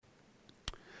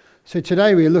So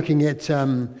today we're looking at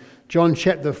John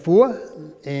chapter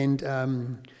 4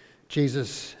 and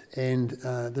Jesus and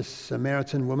this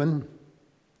Samaritan woman.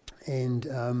 And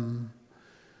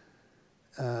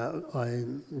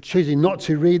I'm choosing not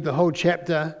to read the whole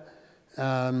chapter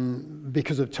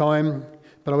because of time,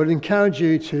 but I would encourage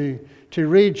you to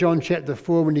read John chapter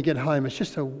 4 when you get home. It's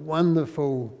just a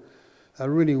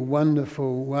really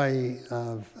wonderful way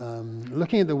of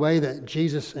looking at the way that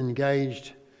Jesus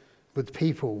engaged with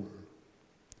people.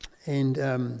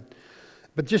 And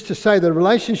but just to say, the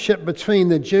relationship between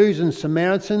the Jews and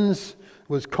Samaritans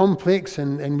was complex,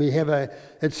 and we have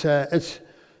it's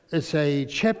a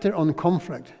chapter on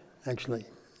conflict actually,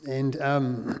 and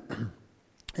the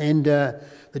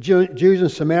Jews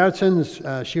and Samaritans.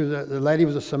 The lady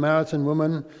was a Samaritan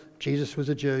woman. Jesus was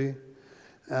a Jew.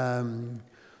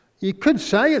 You could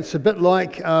say it's a bit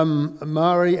like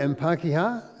Maori and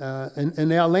Pākehā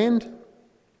in our land.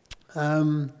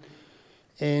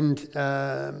 And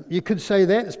you could say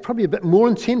that. It's probably a bit more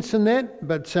intense than that,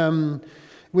 but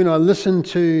when I listen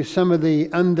to some of the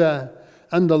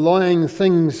underlying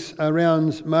things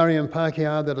around Maori and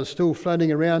Pākehā that are still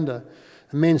floating around, a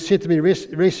man said to me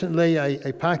recently,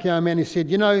 a Pākehā man, he said,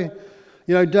 you know,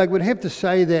 Doug, we'd have to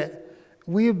say that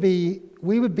we would be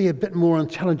a bit more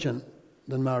intelligent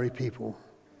than Maori people.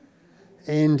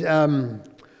 And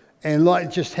like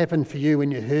it just happened for you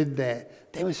when you heard that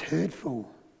was hurtful.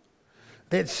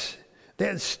 That's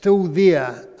still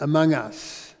there among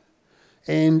us,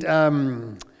 and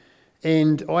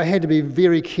I had to be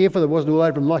very careful. It wasn't all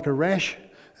over him like a rash.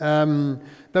 But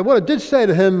what I did say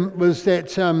to him was that,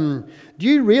 do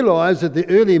you realise that the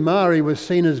early Maori was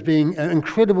seen as being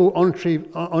incredible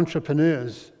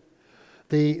entrepreneurs?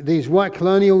 These white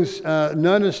colonials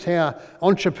noticed how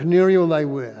entrepreneurial they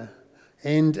were,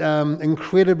 and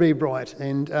incredibly bright,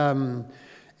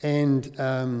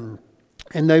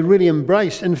 and they really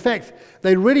embraced. In fact,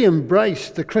 they really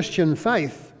embraced the Christian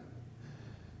faith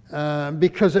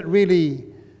because it really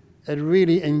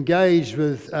engaged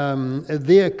with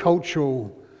their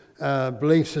cultural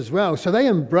beliefs as well. So they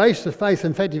embraced the faith.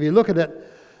 In fact, if you look at it,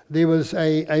 there was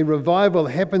a revival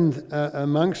happened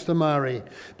amongst the Maori,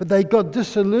 but they got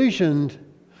disillusioned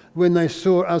when they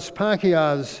saw us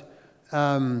Pākehās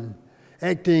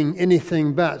acting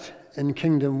anything but in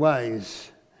kingdom ways.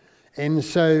 And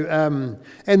so,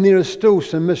 and there is still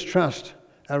some mistrust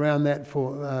around that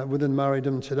within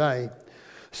Maoridom today.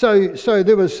 So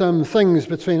there were some things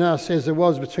between us as there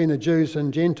was between the Jews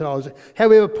and Gentiles.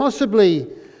 However, possibly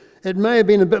it may have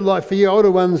been a bit like for you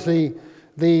older ones, the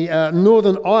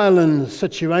Northern Ireland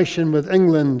situation with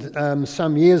England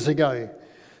some years ago.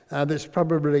 That's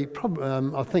probably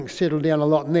I think settled down a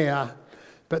lot now,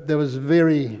 but there was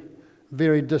very,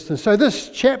 very distant. So this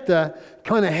chapter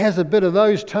kind of has a bit of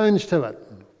those tones to it.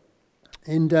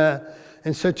 And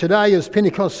so today is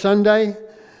Pentecost Sunday.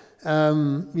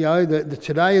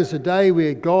 Today is the day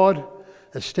where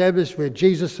where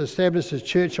Jesus established his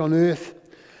church on earth.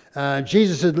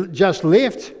 Jesus had just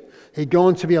left. He'd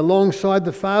gone to be alongside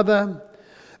the Father.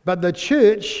 But the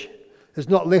church is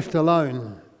not left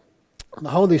alone. The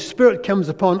Holy Spirit comes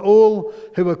upon all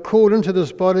who are called into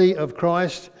this body of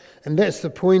Christ. And that's the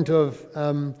point of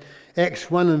Acts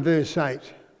 1 and verse 8.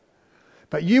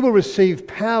 But you will receive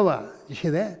power. You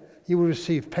hear that? You will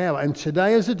receive power. And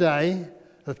today is a day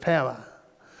of power.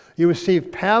 You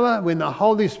receive power when the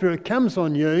Holy Spirit comes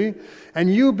on you,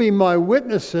 and you'll be my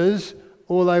witnesses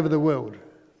all over the world.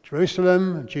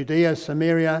 Jerusalem, Judea,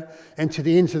 Samaria, and to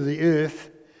the ends of the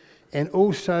earth, and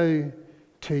also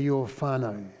to your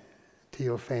whānau, to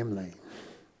your family.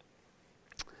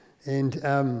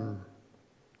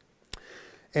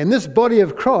 And this body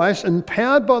of Christ,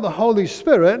 empowered by the Holy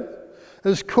Spirit,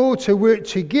 is called to work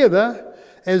together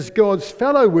as God's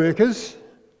fellow workers,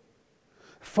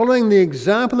 following the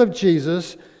example of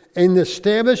Jesus, and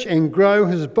establish and grow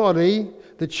his body,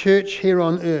 the church here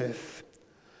on earth.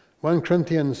 1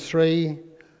 Corinthians 3,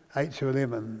 8 to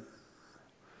 11.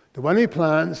 The one who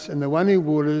plants and the one who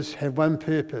waters have one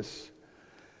purpose,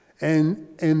 and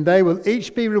they will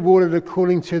each be rewarded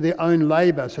according to their own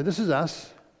labour. So this is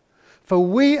us. For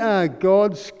we are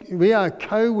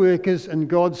co-workers in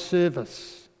God's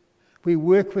service. We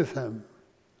work with him.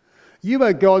 You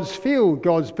are God's field,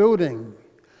 God's building.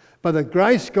 By the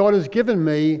grace God has given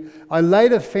me, I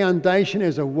laid a foundation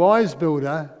as a wise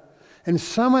builder, and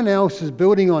someone else is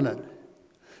building on it.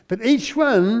 But each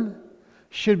one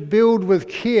should build with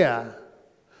care,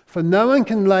 for no one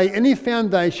can lay any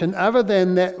foundation other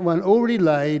than that one already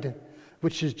laid,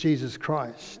 which is Jesus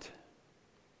Christ.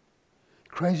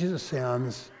 Crazy as it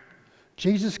sounds,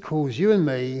 Jesus calls you and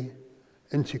me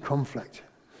into conflict.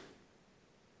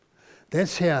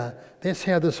 That's how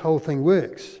this whole thing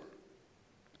works.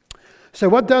 So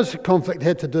what does conflict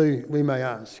have to do, we may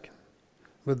ask,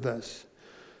 with this?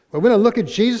 Well, when I look at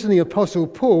Jesus and the Apostle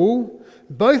Paul,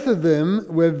 both of them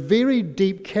were very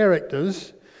deep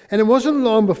characters, and it wasn't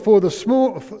long before the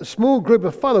small group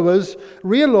of followers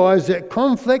realised that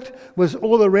conflict was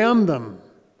all around them,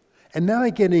 and they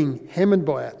were getting hammered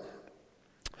by it.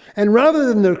 And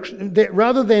rather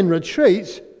than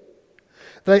retreat,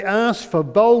 they asked for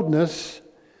boldness,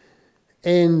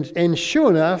 and sure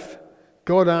enough,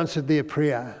 God answered their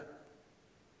prayer.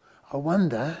 I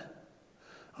wonder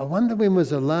when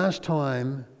was the last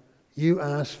time you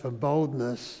asked for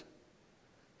boldness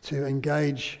to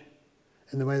engage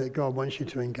in the way that God wants you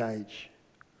to engage.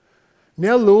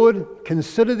 Now, Lord,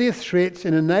 consider their threats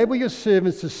and enable your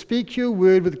servants to speak your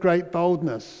word with great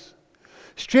boldness.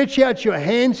 Stretch out your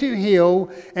hand to heal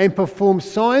and perform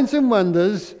signs and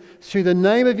wonders through the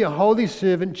name of your holy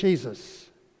servant Jesus.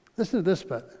 Listen to this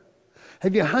bit.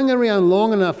 Have you hung around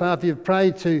long enough after you've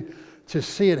prayed to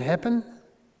see it happen?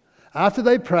 After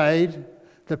they prayed,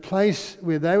 the place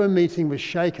where they were meeting was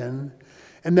shaken,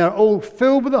 and they were all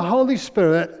filled with the Holy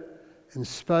Spirit and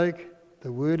spoke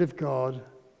the word of God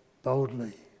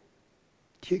boldly.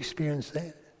 Do you experience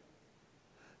that?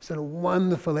 Is that a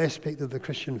wonderful aspect of the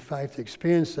Christian faith, to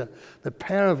experience the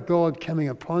power of God coming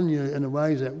upon you in a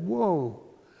way that, whoa,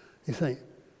 you think,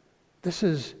 this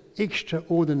is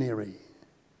extraordinary.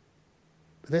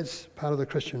 But that's part of the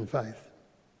Christian faith.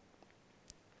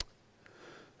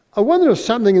 I wonder if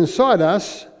something inside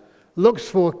us looks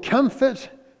for comfort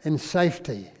and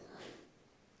safety.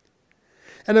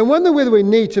 And I wonder whether we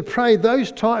need to pray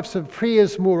those types of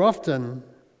prayers more often.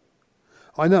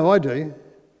 I know I do.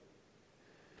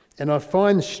 And I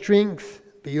find strength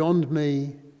beyond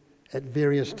me at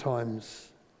various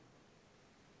times.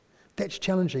 That's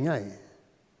challenging, eh?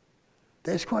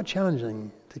 That's quite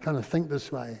challenging to kind of think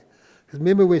this way. Because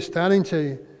remember, we're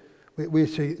to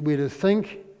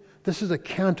think this is a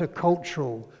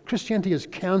counter-cultural. Christianity is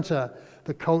counter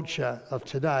the culture of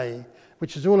today,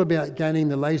 which is all about gaining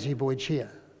the lazy boy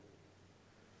chair.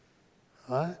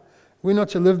 Right? We're not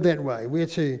to live that way. We're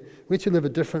to live a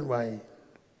different way.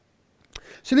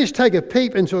 So let's take a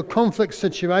peep into a conflict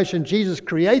situation Jesus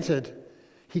created.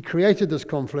 He created this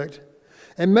conflict,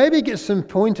 and maybe get some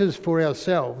pointers for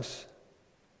ourselves.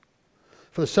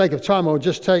 For the sake of time, I'll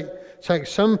just take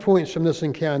some points from this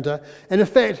encounter. And in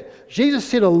fact, Jesus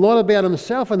said a lot about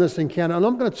himself in this encounter, and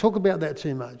I'm not going to talk about that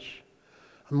too much.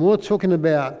 I'm more talking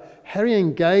about how he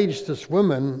engaged this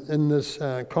woman in this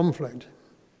conflict.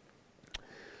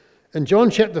 In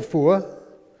John chapter 4,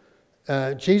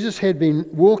 Jesus had been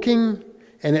walking,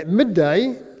 and at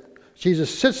midday,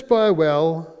 Jesus sits by a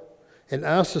well and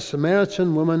asks a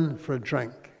Samaritan woman for a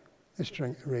drink. Let's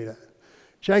read it.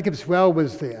 Jacob's well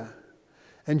was there.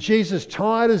 And Jesus,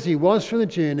 tired as he was from the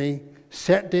journey,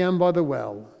 sat down by the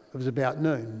well. It was about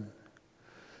noon.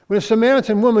 When a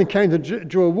Samaritan woman came to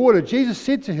draw water, Jesus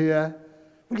said to her,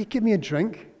 "Will you give me a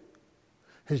drink?"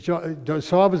 His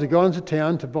disciples had gone to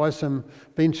town to buy some,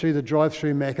 been through the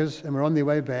drive-through Macca's, and were on their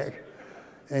way back,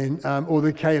 and or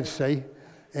the KFC.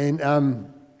 And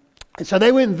so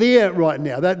they weren't there right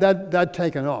now. They'd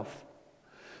taken off.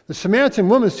 The Samaritan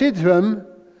woman said to him,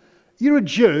 "You're a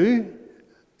Jew,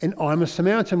 and I'm a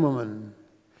Samaritan woman.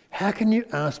 How can you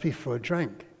ask me for a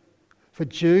drink?" For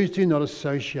Jews do not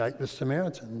associate with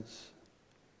Samaritans.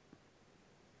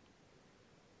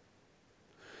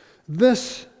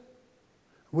 This,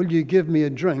 "Will you give me a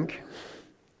drink?"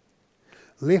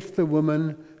 left the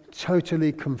woman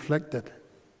totally conflicted.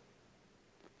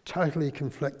 Totally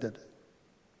conflicted.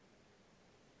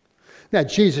 Now,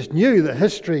 Jesus knew the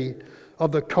history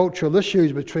of the cultural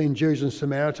issues between Jews and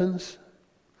Samaritans,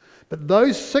 but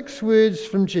those 6 words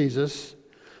from Jesus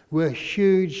were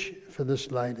huge for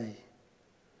this lady.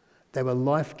 They were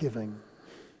life-giving,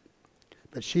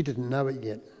 but she didn't know it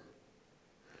yet,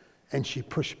 and she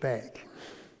pushed back.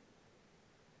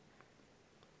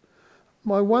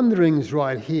 My wonderings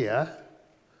right here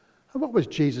are, what was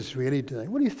Jesus really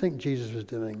doing? What do you think Jesus was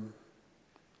doing?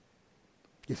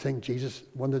 You think Jesus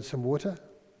wanted some water?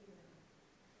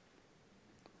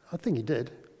 I think he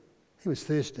did. He was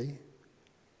thirsty.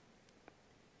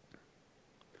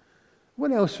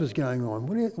 What else was going on?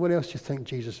 What else do you think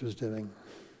Jesus was doing?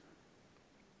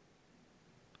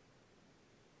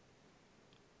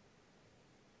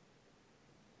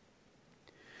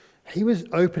 He was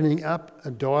opening up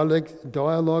a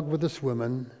dialogue with this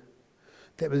woman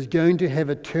that was going to have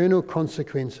eternal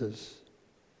consequences.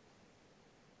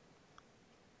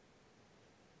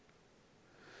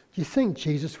 Do you think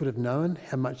Jesus would have known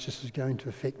how much this was going to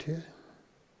affect her?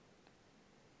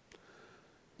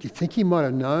 Do you think he might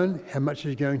have known how much it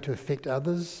was going to affect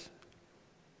others?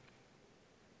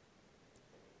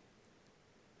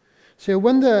 So I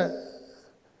wonder,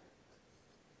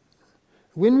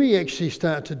 when we actually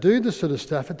start to do this sort of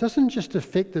stuff, it doesn't just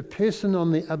affect the person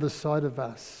on the other side of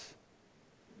us.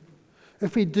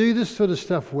 If we do this sort of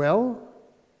stuff well,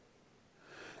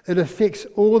 it affects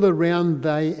all around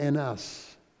they and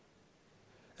us.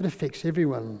 It affects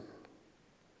everyone.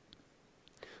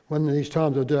 One of these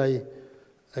times I'll do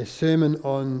a sermon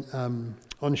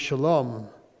on shalom,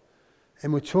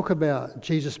 and we'll talk about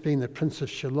Jesus being the Prince of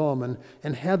Shalom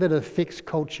and how that affects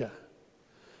culture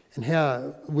and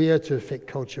how we are to affect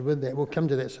culture with that. We'll come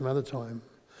to that some other time.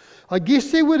 I guess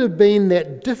there would have been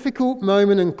that difficult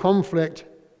moment in conflict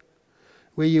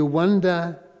where you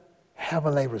wonder, how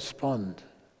will they respond?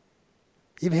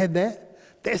 You ever had that?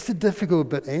 That's the difficult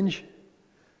bit, Ange.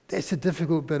 That's the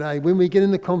difficult bit, eh? When we get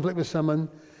into conflict with someone,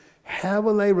 how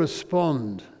will they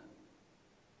respond?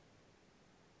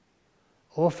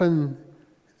 Often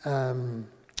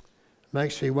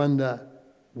makes me wonder,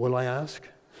 will I ask?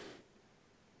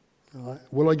 Right.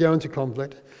 Will I go into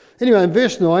conflict? Anyway, in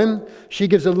verse 9, she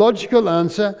gives a logical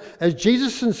answer. As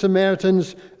Jesus and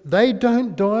Samaritans, they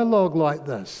don't dialogue like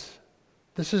this.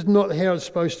 This is not how it's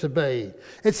supposed to be.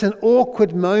 It's an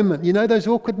awkward moment. You know those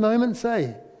awkward moments,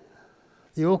 eh?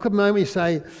 The awkward moment you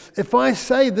say, if I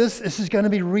say this is going to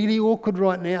be really awkward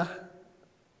right now.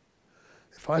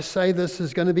 If I say this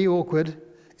is going to be awkward.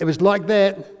 It was like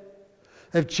that.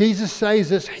 If Jesus says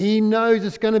this, he knows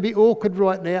it's going to be awkward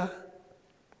right now.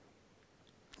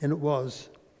 And it was.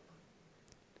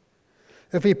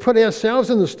 If we put ourselves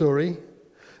in the story,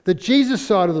 the Jesus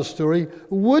side of the story,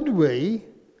 would we,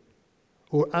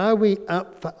 or are we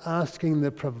up for asking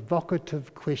the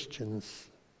provocative questions?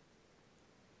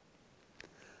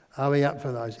 Are we up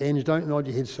for those? Ange, don't nod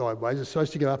your head sideways. It's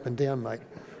supposed to go up and down, mate.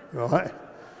 Right?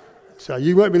 So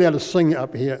you won't be able to sing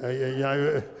up here, you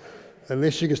know,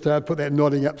 unless you can start put that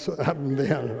nodding up and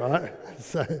down, right?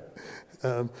 So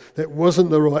that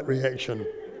wasn't the right reaction,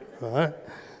 right?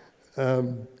 Are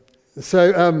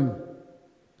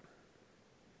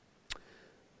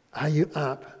you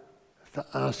up for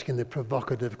asking the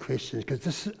provocative questions? Because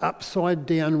this upside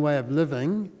down way of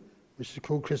living, which is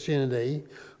called Christianity,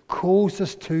 calls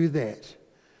us to that.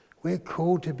 We're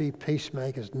called to be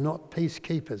peacemakers, not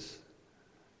peacekeepers.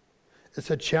 It's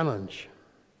a challenge.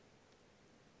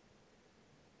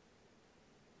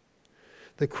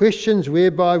 The questions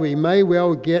whereby we may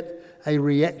well get a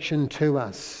reaction to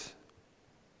us.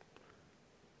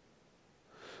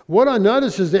 What I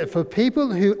notice is that for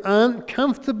people who aren't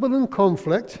comfortable in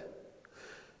conflict,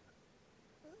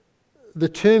 the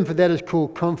term for that is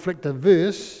called conflict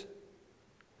averse,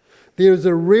 there is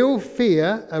a real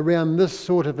fear around this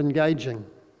sort of engaging.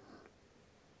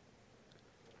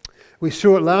 We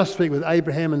saw it last week with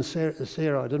Abraham and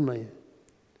Sarah, didn't we?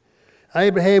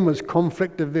 Abraham was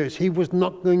conflict averse. He was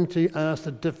not going to ask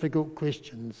the difficult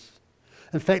questions.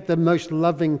 In fact, the most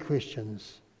loving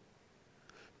questions.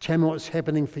 Tell me what's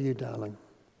happening for you, darling.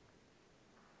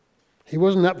 He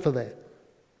wasn't up for that.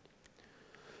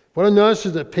 What I notice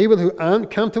is that people who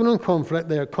aren't comfortable in conflict,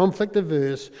 they are conflict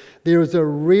averse, there is a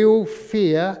real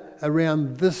fear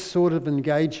around this sort of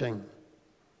engaging.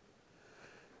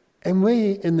 And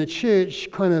we in the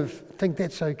church kind of think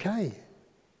that's okay.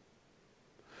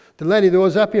 The lady that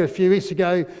was up here a few weeks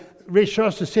ago, Red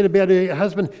Shasta, said about her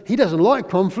husband, he doesn't like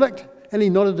conflict, and he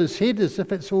nodded his head as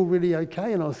if it's all really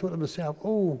okay. And I thought to myself,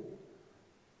 I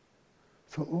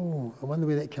wonder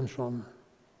where that comes from.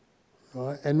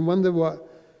 Right? And wonder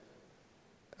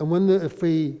if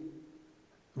we,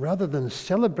 rather than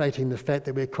celebrating the fact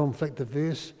that we're conflict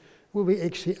averse, will we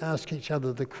actually ask each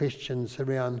other the questions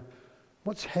around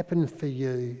what's happened for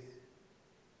you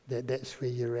that's where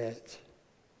you're at.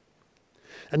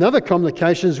 Another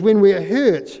complication is when we're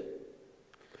hurt,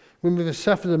 when we've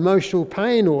suffered emotional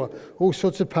pain or all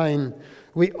sorts of pain,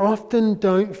 we often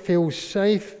don't feel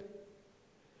safe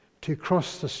to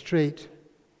cross the street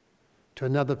to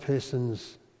another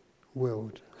person's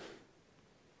world.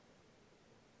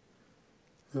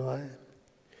 Right?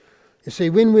 You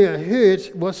see, when we are hurt,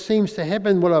 what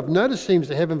I've noticed seems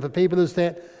to happen for people is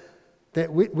that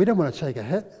we don't want to take a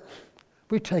hit.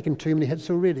 We've taken too many hits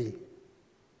already.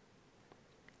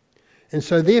 And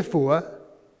so therefore,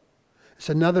 it's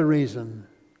another reason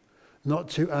not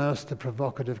to ask the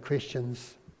provocative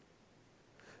questions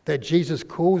that Jesus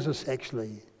calls us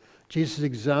actually. Jesus'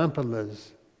 example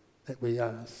is that we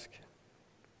ask.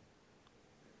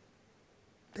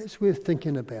 That's worth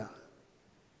thinking about.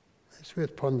 That's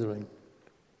worth pondering.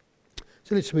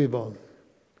 So let's move on.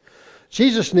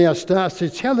 Jesus now starts to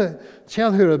tell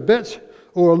her a bit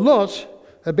or a lot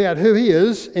about who he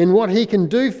is and what he can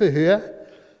do for her.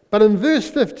 But in verse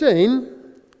 15,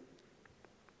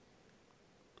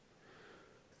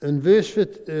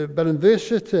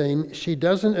 she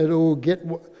doesn't at all get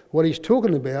what he's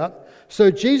talking about. So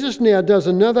Jesus now does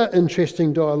another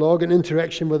interesting dialogue and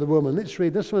interaction with the woman. Let's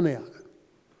read this one out.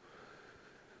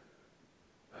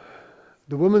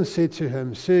 The woman said to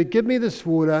him, "Sir, give me this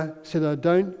water so that I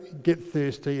don't get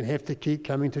thirsty and have to keep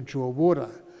coming to draw water."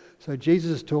 So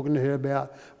Jesus is talking to her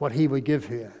about what he would give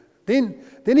her. Then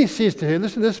he says to her,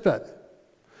 listen to this bit,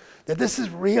 that this is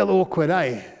real awkward,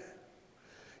 eh?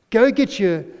 Go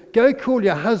call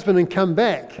your husband and come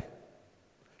back.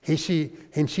 And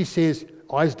she says,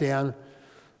 eyes down,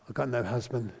 I've got no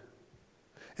husband.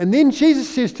 And then Jesus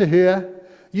says to her,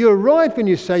 you're right when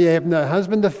you say you have no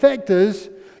husband. The fact is,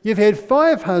 you've had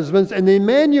 5 husbands, and the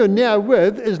man you're now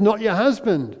with is not your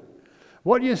husband.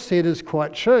 What you said is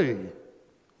quite true.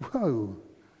 Whoa.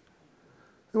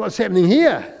 What's happening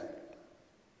here?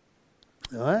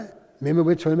 All right? Remember,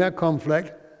 we're talking about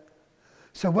conflict.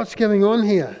 So what's going on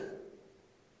here?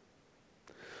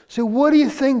 So what do you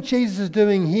think Jesus is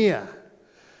doing here?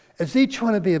 Is he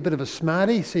trying to be a bit of a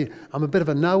smarty? See, I'm a bit of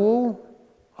a know-all.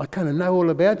 I kind of know all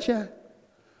about you.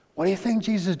 What do you think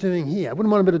Jesus is doing here? I wouldn't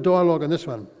mind a bit of dialogue on this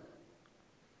one.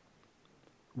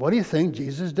 What do you think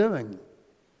Jesus is doing?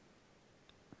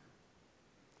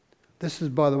 This is,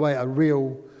 by the way, a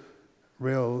real,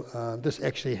 this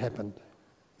actually happened.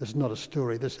 This is not a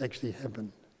story, this actually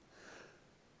happened.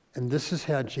 And this is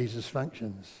how Jesus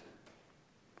functions.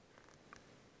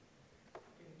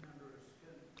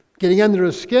 Getting under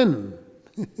his skin.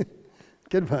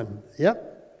 Good one. Yep.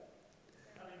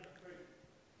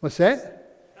 What's that?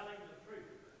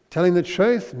 Telling the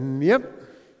truth. Yep.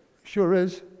 Sure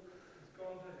is.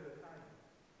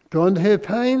 Gone to her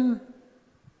pain.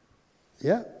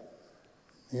 Yeah.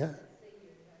 Yeah.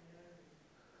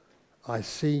 I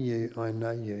see you, I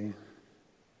know you.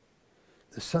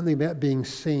 There's something about being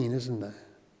seen, isn't there?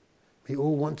 We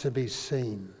all want to be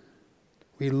seen.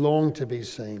 We long to be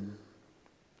seen.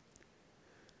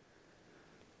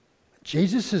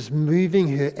 Jesus is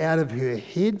moving her out of her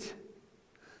head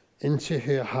into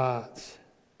her heart.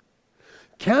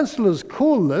 Counselors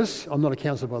call this, I'm not a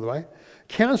counsellor by the way,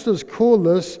 counselors call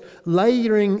this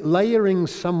layering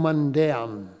someone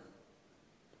down.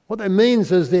 What that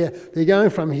means is they're going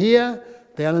from here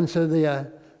down into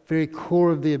the very core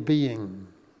of their being.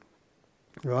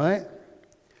 Right?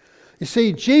 You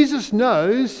see, Jesus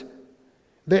knows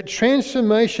that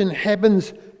transformation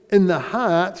happens in the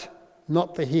heart,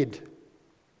 not the head.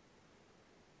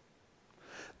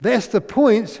 That's the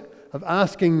point of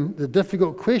asking the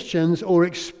difficult questions or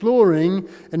exploring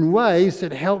in ways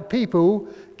that help people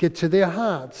get to their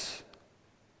hearts.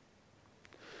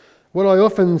 What I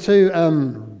often do,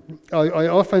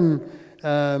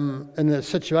 in a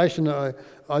situation,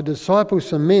 I disciple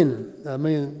some men.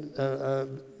 Me and a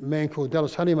man called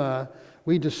Dallas Harimar,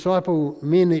 we disciple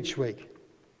men each week.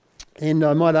 And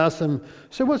I might ask them,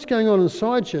 so what's going on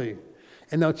inside you?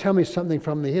 And they'll tell me something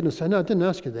from their head and say, no, I didn't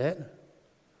ask you that.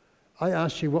 I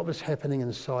asked you what was happening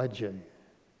inside you.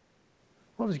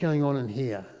 What was going on in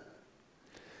here?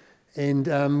 And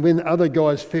when other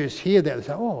guys first hear that, they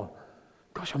say, oh,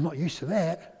 gosh, I'm not used to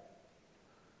that.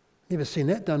 Never seen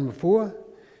that done before.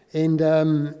 And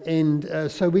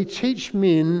so we teach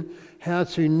men how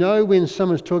to know when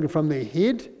someone's talking from their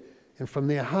head and from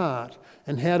their heart,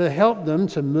 and how to help them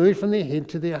to move from their head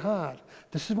to their heart.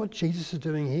 This is what Jesus is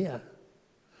doing here.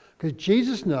 Because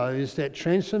Jesus knows that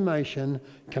transformation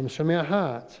comes from our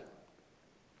heart.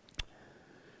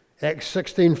 Acts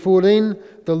 16:14,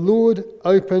 the Lord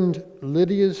opened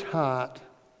Lydia's heart.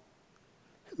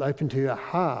 It opened her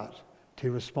heart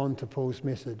to respond to Paul's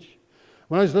message.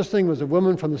 When I was listening, was a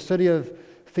woman from the city of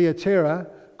Thyatira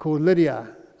called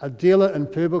Lydia, a dealer in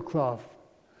purple cloth.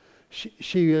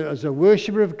 She is a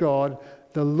worshipper of God.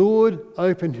 The Lord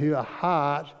opened her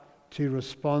heart to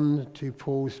respond to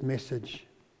Paul's message.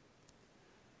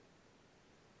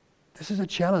 This is a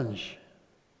challenge.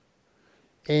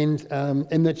 And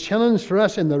the challenge for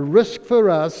us and the risk for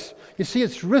us, you see,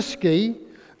 it's risky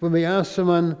when we ask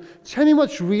someone, tell me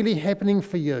what's really happening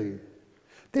for you.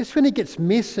 That's when it gets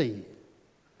messy.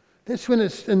 That's when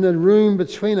it's in the room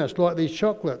between us, like these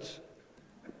chocolates.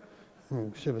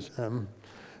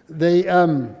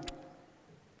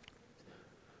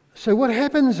 So what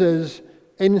happens is,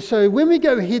 and so when we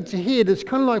go head to head, it's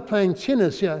kind of like playing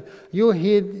tennis. Yeah, your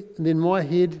head and then my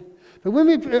head. But when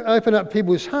we open up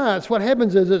people's hearts, what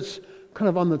happens is it's kind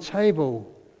of on the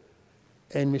table,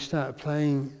 and we start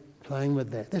playing with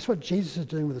that. That's what Jesus is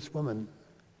doing with this woman.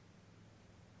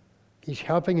 He's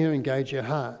helping her engage her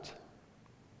heart.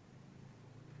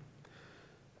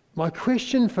 My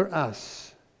question for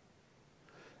us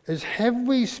is, have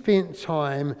we spent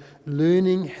time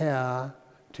learning how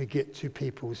to get to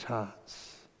people's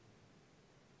hearts?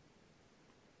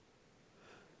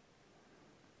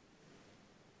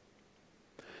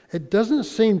 It doesn't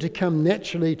seem to come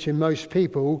naturally to most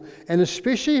people, and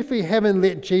especially if we haven't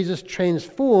let Jesus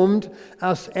transform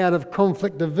us out of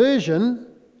conflict aversion,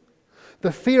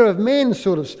 the fear of man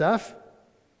sort of stuff,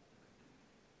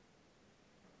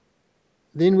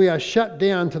 then we are shut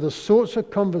down to the sorts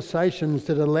of conversations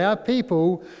that allow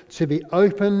people to be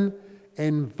open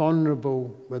and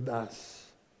vulnerable with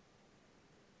us,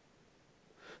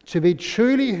 to be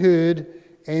truly heard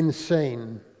and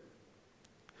seen,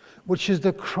 which is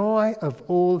the cry of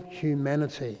all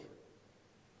humanity.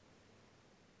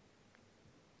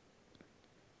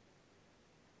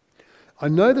 I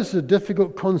know this is a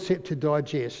difficult concept to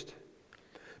digest,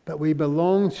 but we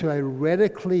belong to a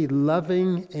radically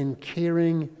loving and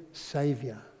caring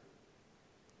Saviour.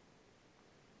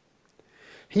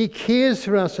 He cares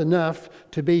for us enough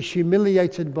to be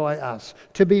humiliated by us,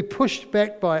 to be pushed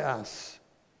back by us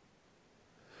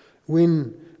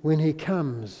when He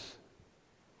comes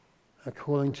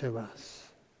according to us.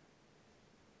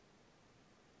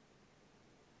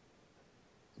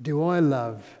 Do I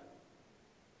love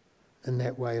in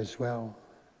that way as well?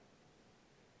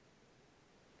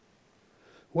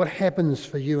 What happens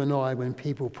for you and I when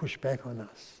people push back on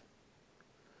us?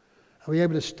 Are we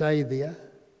able to stay there?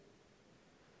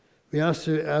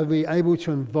 Are we able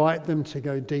to invite them to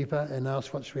go deeper and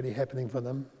ask what's really happening for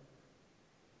them?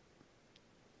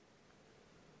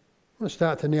 I want to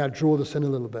start to now draw this in a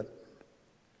little bit.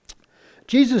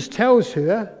 Jesus tells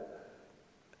her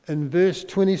in verse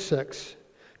 26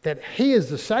 that He is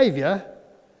the Saviour,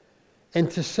 and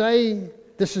to say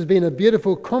this has been a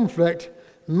beautiful conflict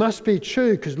must be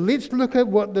true, because let's look at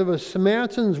what the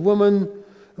Samaritan woman,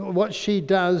 what she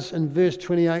does in verse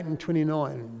 28 and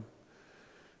 29.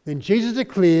 Then Jesus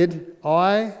declared,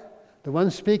 I, the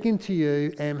one speaking to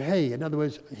you, am He. In other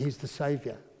words, He's the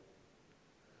Saviour.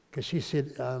 Because she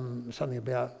said something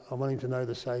about, I wanting to know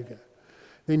the Saviour.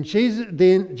 Then just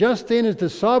then his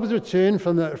disciples returned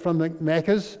from the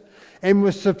Macca's and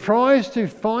were surprised to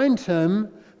find Him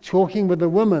talking with a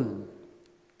woman.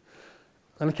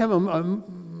 And I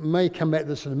may come back to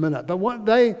this in a minute, but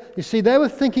they were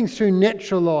thinking through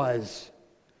natural eyes.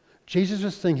 Jesus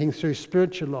was thinking through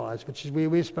spiritual eyes, which is where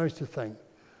we're supposed to think.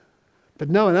 But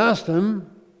no one asked Him,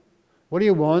 what do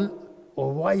you want?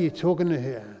 Or why are you talking to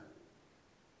her?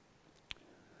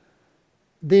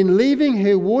 Then leaving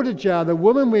her water jar, the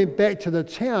woman went back to the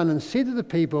town and said to the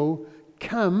people,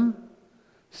 come,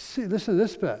 see, listen to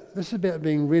this bit. This is about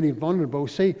being really vulnerable.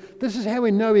 See, this is how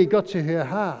we know He got to her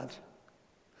heart.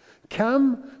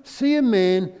 Come, see a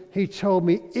man who told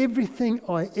me everything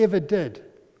I ever did.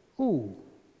 Ooh.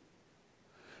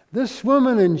 This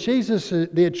woman and Jesus,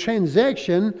 their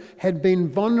transaction had been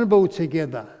vulnerable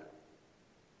together.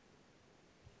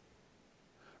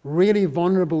 Really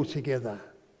vulnerable together.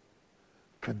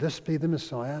 Could this be the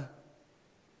Messiah?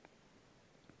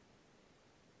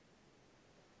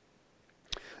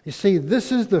 You see,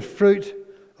 this is the fruit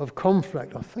of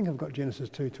conflict. I think I've got Genesis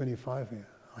 2:25 here.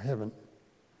 I haven't.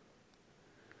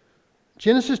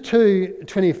 Genesis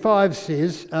 2:25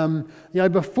 says,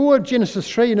 before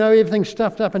Genesis 3, everything's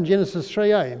stuffed up in Genesis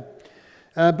 3,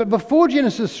 but before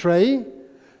Genesis 3,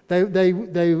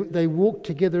 they walked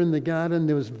together in the garden.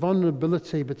 There was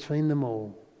vulnerability between them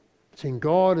all. Between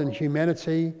God and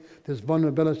humanity, there's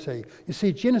vulnerability. You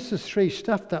see, Genesis 3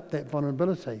 stuffed up that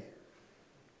vulnerability.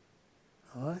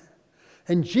 All right?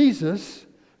 And Jesus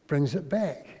brings it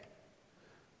back.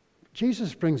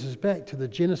 Jesus brings us back to the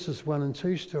Genesis 1 and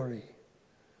 2 story.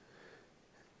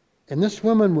 And this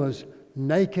woman was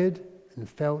naked and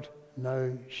felt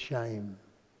no shame.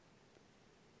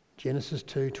 Genesis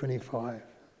 2:25.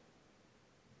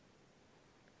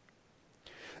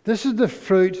 This is the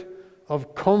fruit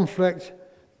of conflict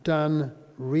done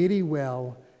really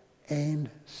well and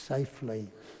safely.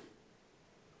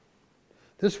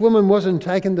 This woman wasn't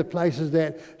taken to places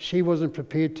that she wasn't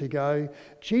prepared to go.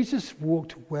 Jesus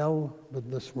walked well with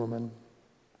this woman.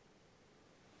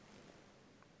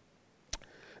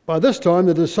 By this time,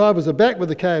 the disciples are back with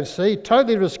the KFC,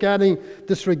 totally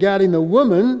disregarding the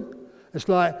woman. It's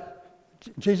like,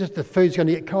 Jesus, the food's going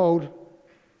to get cold.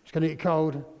 It's going to get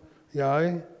cold,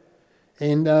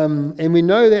 And we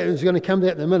know that it's going to come to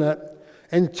that in a minute.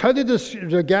 And totally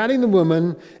disregarding the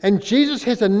woman. And Jesus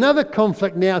has another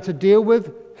conflict now to deal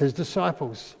with His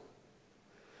disciples.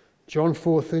 John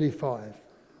 4:35.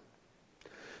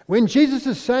 When Jesus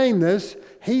is saying this,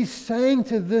 He's saying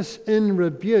to this in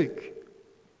rebuke.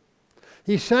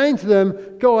 He's saying to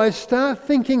them, guys, start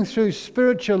thinking through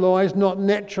spiritual eyes, not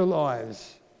natural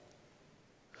eyes.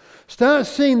 Start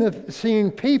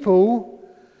seeing people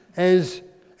as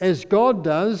God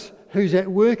does, who's at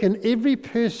work in every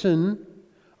person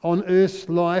on earth's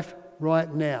life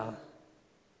right now.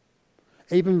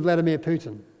 Even Vladimir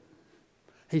Putin.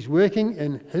 He's working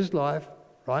in his life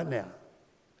right now.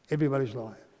 Everybody's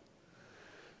life.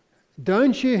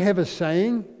 Don't you have a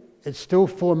saying, it's still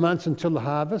 4 months until the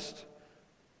harvest?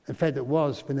 In fact, it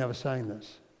was when they were saying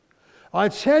this. I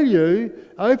tell you,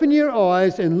 open your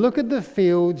eyes and look at the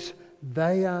fields.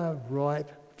 They are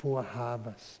ripe for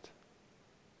harvest.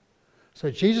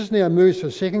 So Jesus now moves to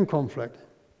a second conflict.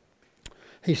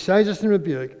 He says this in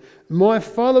rebuke. My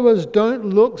followers don't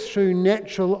look through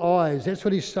natural eyes. That's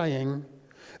what he's saying.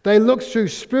 They look through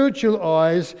spiritual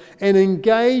eyes and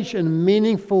engage in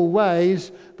meaningful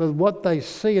ways with what they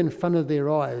see in front of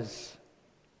their eyes.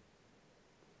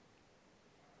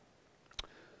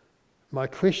 My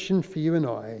question for you and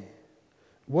I,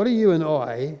 what are you and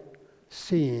I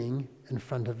seeing in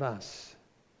front of us?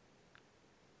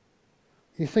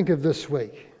 You think of this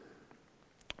week.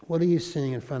 What are you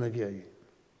seeing in front of you?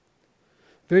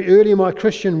 Very early in my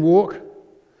Christian walk,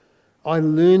 I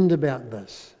learned about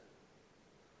this.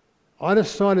 I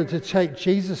decided to take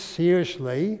Jesus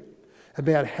seriously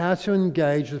about how to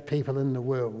engage with people in the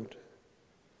world.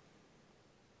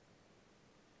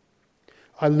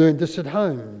 I learned this at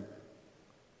home.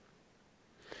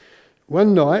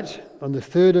 One night, on the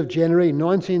 3rd of January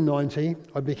 1990,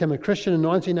 I became a Christian in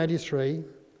 1983.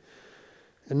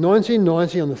 In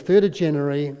 1990, on the 3rd of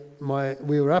January,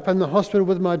 we were up in the hospital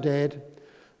with my dad,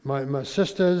 my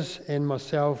sisters and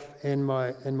myself and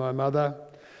my mother.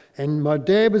 And my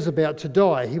dad was about to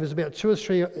die. He was about 2 or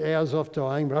 3 hours off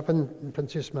dying. We're up in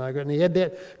Princess Margaret, and he had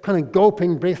that kind of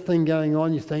gulping breath thing going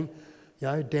on. You think,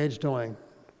 Dad's dying.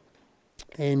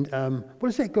 And what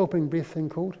is that gulping breath thing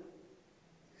called?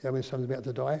 When someone's about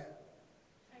to die?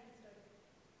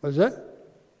 What is it?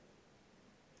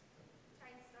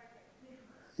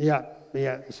 Yeah.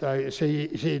 So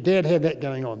your dad had that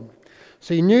going on.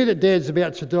 So he knew that Dad's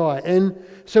about to die. And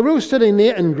so we're all sitting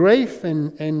there in grief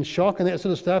and shock and that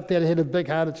sort of stuff. Dad had a big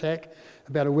heart attack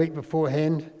about a week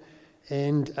beforehand.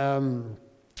 And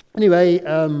anyway,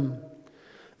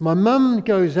 my mum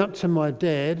goes up to my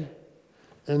dad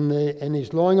and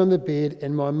he's lying on the bed,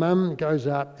 and my mum goes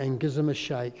up and gives him a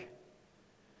shake,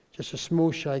 just a small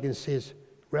shake, and says,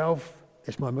 Ralph,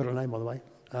 that's my middle name, by the way,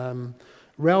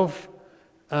 Ralph,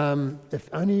 if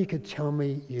only you could tell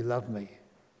me you love me.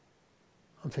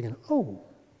 I'm thinking, oh.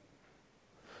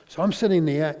 So I'm sitting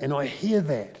there and I hear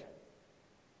that.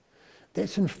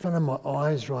 That's in front of my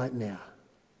eyes right now.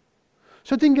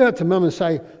 So I didn't go up to Mum and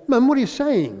say, Mum, what are you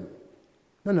saying?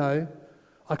 No.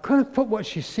 I kind of put what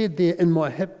she said there in my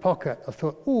hip pocket. I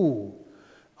thought, oh,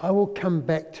 I will come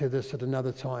back to this at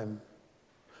another time.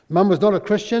 Mum was not a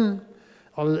Christian.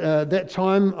 At that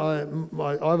time, I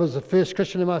was the first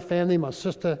Christian in my family. My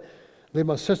sister led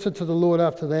my sister to the Lord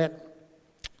after that.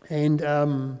 And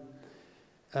Mum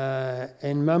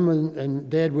and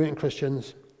Dad weren't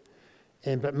Christians.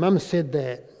 But Mum said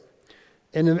that.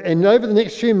 And over the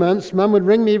next few months, Mum would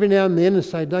ring me every now and then and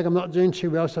say, Doug, I'm not doing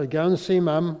too well. So I'd go and see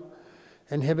Mum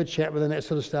and have a chat with her and that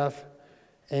sort of stuff.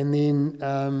 And then,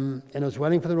 and I was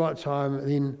waiting for the right time. And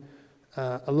then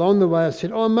along the way I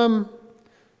said, oh, Mum,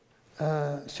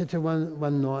 said to her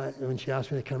one night when she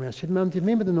asked me to come around, I said, Mum, do you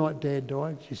remember the night Dad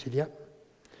died? She said, yep.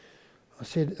 I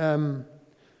said, do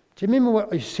you remember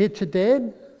what I said to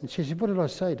Dad? And she said, what did I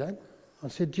say, Doug? I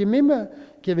said, do you remember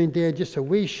giving Dad just a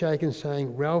wee shake and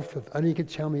saying, Ralph, if only you could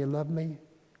tell me you love me?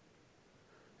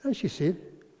 And she said,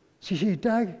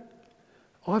 Doug,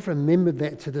 I've remembered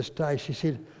that to this day. She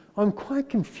said, I'm quite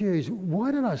confused.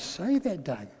 Why did I say that,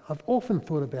 Doug? I've often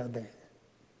thought about that.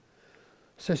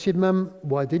 So I said, Mum,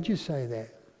 why did you say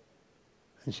that?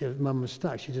 And she said, Mum was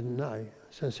stuck. She didn't know.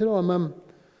 So I said, oh, Mum,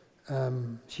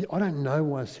 I don't know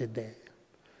why I said that.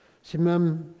 I said,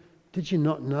 Mum, did you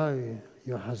not know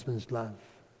your husband's love,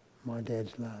 my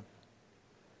Dad's love?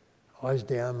 Eyes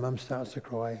down, Mum starts to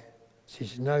cry. She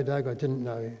says, no, Doug, I didn't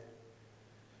know.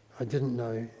 I didn't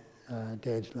know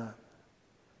Dad's love.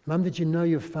 Mum, did you know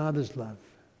your father's love?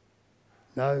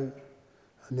 No,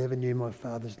 I never knew my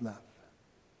father's love.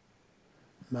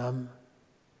 Mum,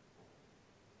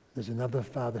 there's another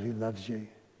Father who loves you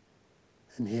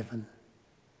in heaven.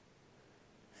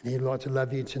 And he'd like to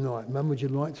love you tonight. Mum, would you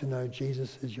like to know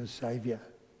Jesus as your Saviour?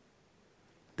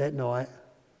 That night,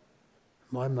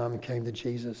 my mum came to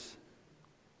Jesus.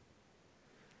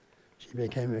 She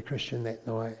became a Christian that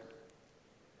night.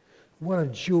 What a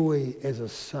joy as a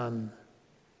son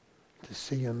to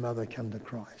see your mother come to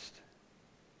Christ.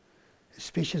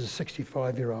 especially as a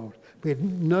 65-year-old. We had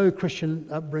no Christian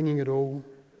upbringing at all,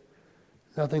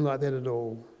 nothing like that at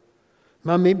all.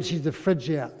 Mum empties the fridge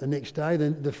out the next day.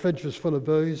 The fridge was full of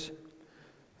booze.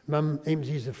 Mum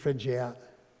empties the fridge out.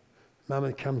 Mum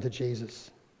had come to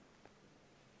Jesus.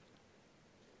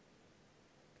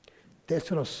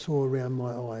 That's what I saw around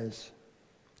my eyes.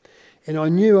 And I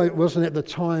knew it wasn't at the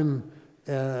time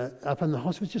up in the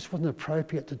hospital. It just wasn't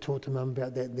appropriate to talk to Mum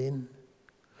about that then.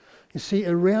 You see,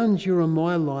 around you and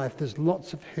my life, there's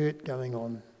lots of hurt going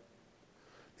on.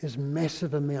 There's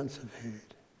massive amounts of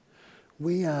hurt.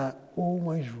 We are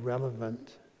always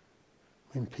relevant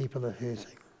when people are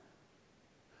hurting.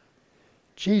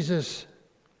 Jesus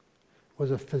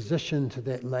was a physician to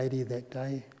that lady that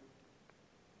day.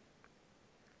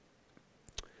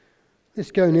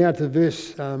 Let's go now to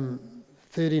verse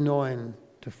 39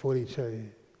 to 42.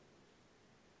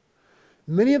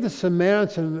 Many of the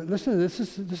Samaritans, listen, this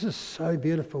is so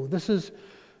beautiful.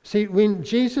 See, when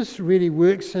Jesus really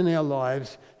works in our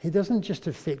lives, he doesn't just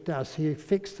affect us, he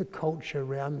affects the culture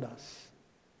around us.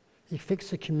 He affects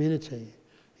the community.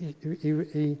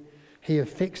 He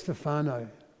affects the whānau.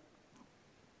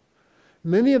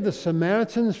 Many of the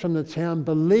Samaritans from the town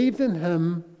believed in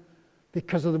him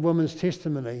because of the woman's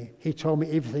testimony. He told me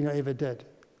everything I ever did.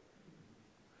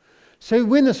 So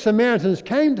when the Samaritans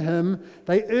came to him,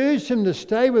 they urged him to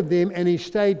stay with them, and he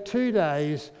stayed 2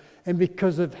 days, and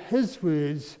because of his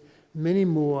words, many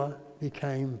more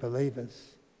became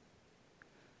believers.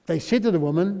 They said to the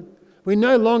woman, "We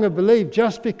no longer believe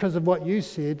just because of what you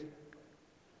said.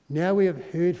 Now we have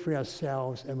heard for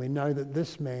ourselves, and we know that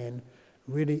this man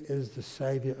really is the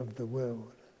Saviour of the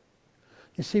world."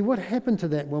 You see, what happened to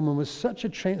that woman was such a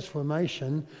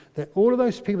transformation that all of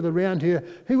those people around her,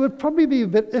 who would probably be a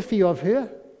bit iffy of her,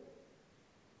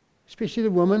 especially the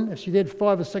woman, if she'd had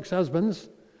 5 or 6 husbands,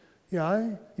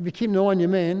 you'd be keeping an eye on your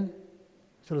man,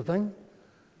 sort of thing.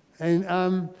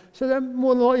 And so they're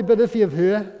more than likely a bit iffy of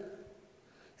her.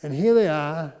 And here they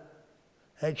are,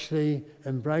 actually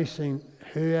embracing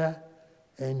her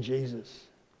and Jesus.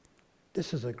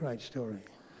 This is a great story.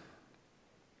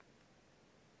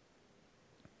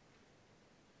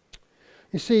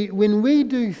 You see, when we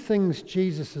do things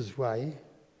Jesus' way,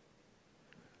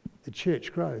 the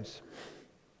church grows.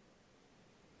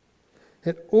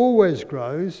 It always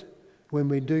grows when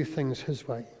we do things his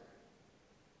way.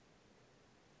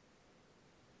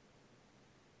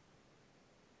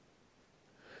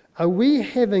 Are we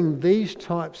having these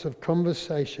types of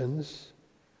conversations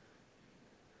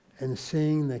and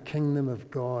seeing the kingdom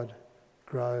of God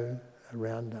grow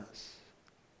around us?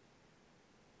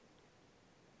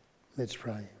 Let's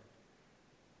pray.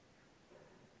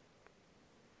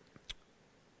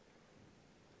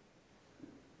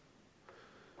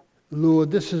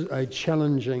 Lord, this is a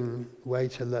challenging way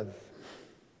to live.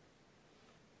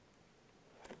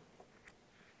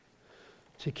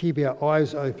 To keep our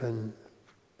eyes open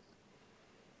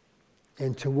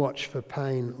and to watch for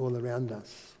pain all around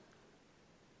us.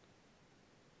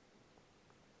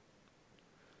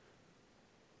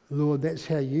 Lord, that's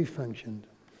how you functioned.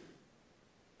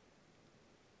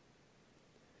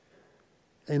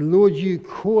 And Lord, you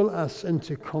call us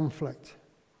into conflict.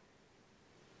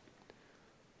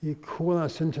 You call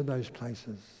us into those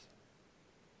places.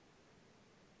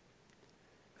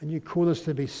 And you call us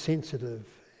to be sensitive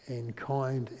and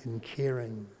kind and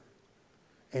caring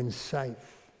and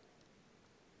safe.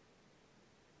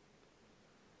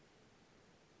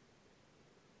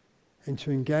 And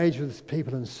to engage with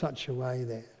people in such a way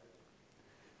that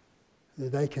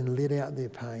they can let out their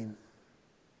pain.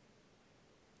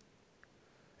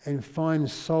 And find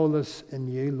solace in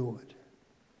you, Lord,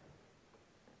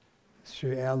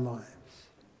 through our lives.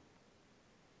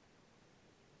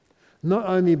 Not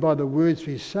only by the words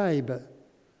we say, but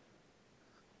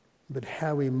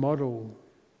how we model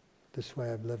this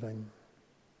way of living.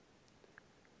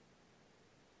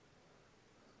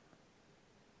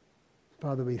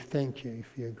 Father, we thank you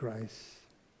for your grace.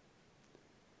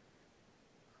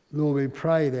 Lord, we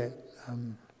pray that,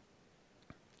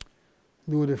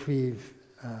 Lord, if we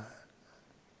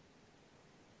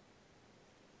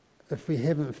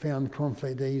haven't found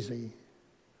conflict easy,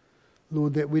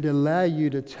 Lord, that we'd allow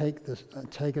you to take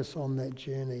us on that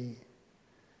journey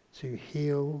to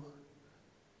heal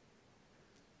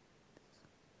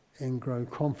and grow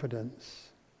confidence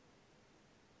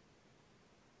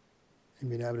in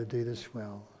being able to do this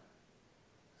well.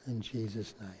 In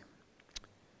Jesus' name,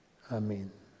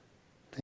 amen.